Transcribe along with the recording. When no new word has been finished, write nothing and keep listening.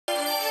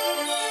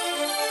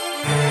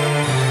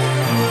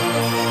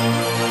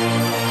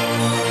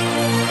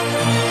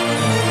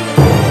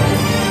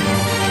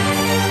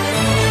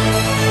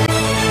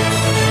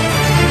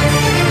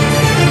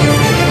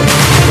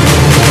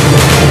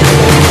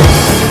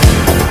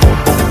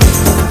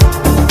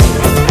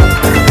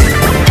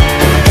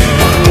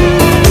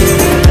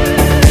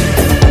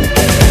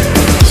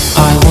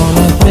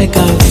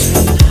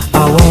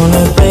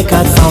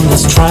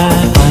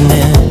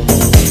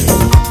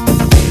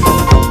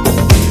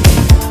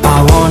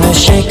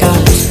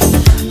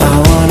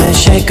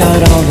shake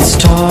out all this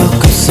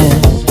talk of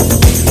sin.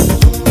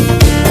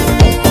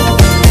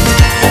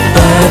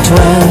 But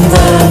when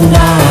the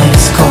night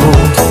is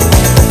cold,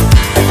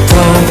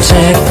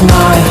 protect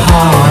my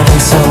heart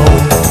and soul,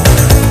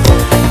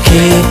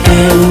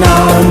 keeping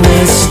our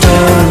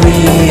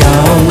mystery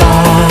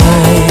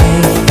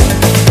alive.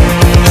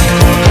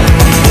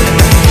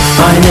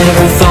 I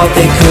never thought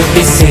they could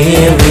be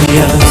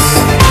serious,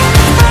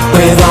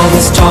 with all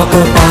this talk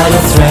about a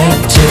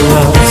threat to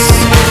us.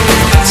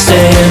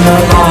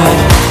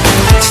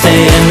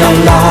 Staying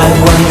alive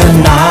when the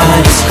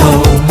night is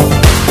cold.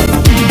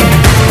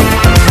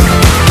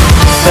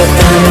 But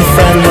then a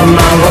friend of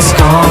mine was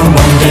gone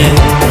one day.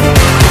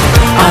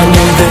 I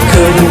knew there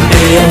couldn't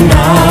be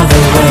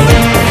another way.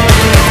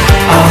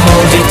 I'll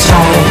hold you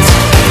tight,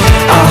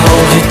 I'll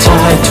hold you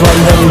tight when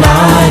the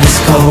night is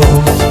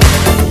cold.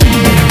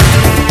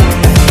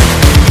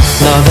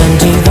 Love and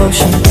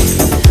devotion,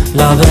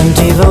 love and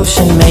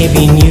devotion may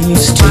be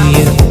news to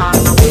you.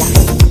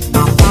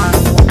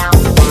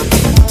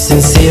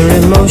 Sincere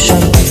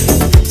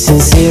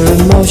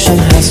emotion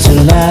has to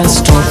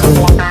last all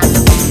through.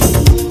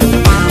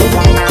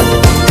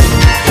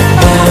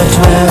 But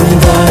when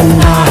the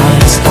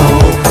night is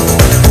cold,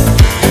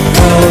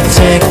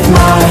 protect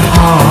my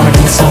heart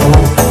and soul,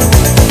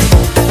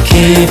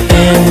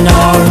 keeping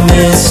our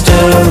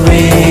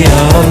mystery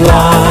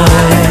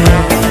alive.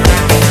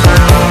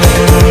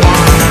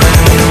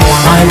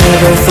 I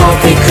never thought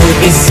they could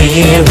be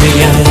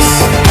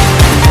serious,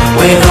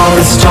 with all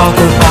this talk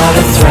about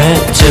a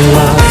threat to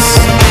us.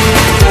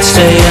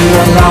 Staying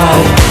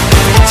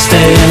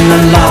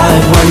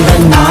alive when the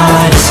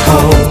night is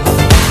cold.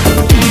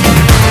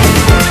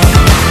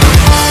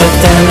 But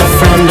then a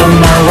friend of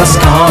mine was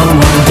gone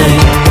one day.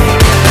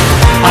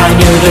 I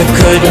knew there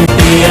couldn't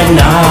be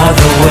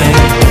another way.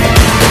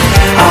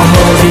 I'll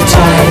hold you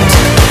tight,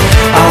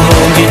 I'll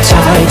hold you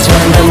tight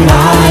when the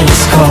night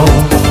is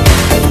cold.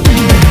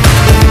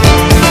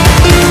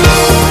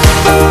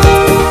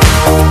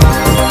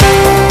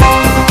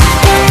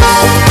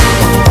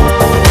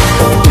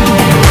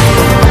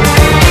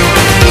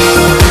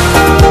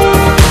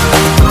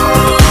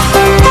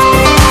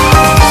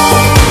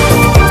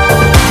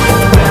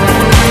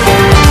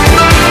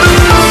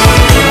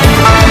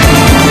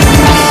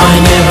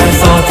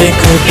 They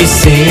could be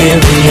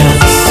serious,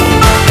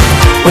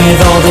 with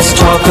all this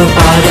talk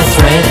about a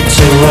threat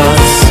to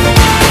us.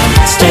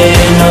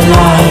 Staying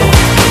alive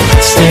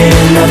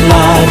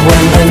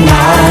when the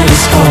night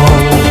is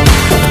cold.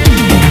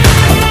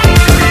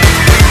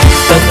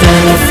 But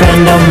then a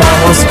friend of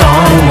mine was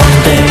gone one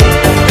day.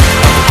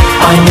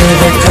 I knew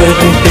there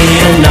couldn't be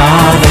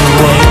another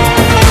way.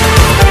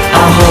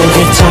 I'll hold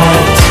you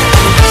tight,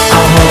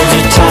 I'll hold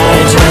you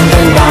tight when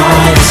the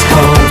night is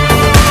cold.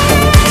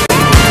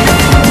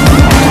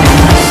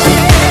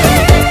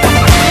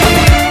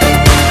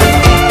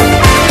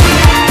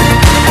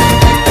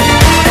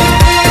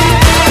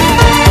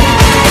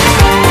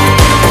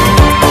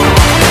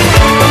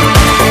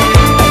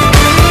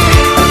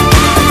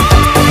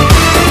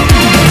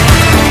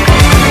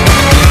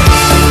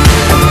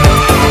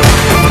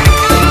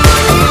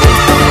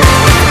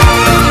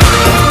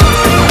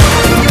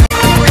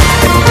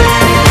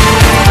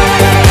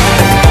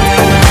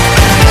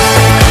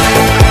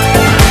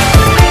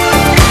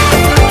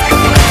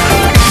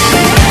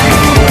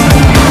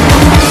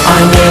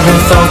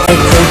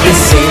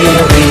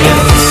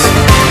 Serious,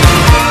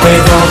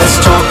 with all this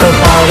talk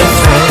about a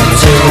threat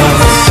to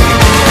us.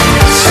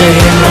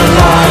 Staying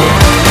alive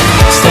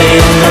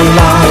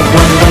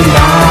when the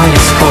night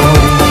is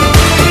cold.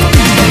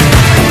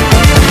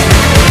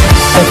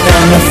 But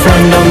then a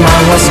friend of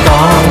mine was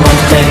gone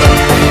one day.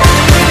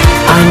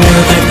 I knew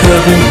there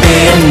couldn't be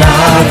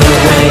another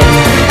way.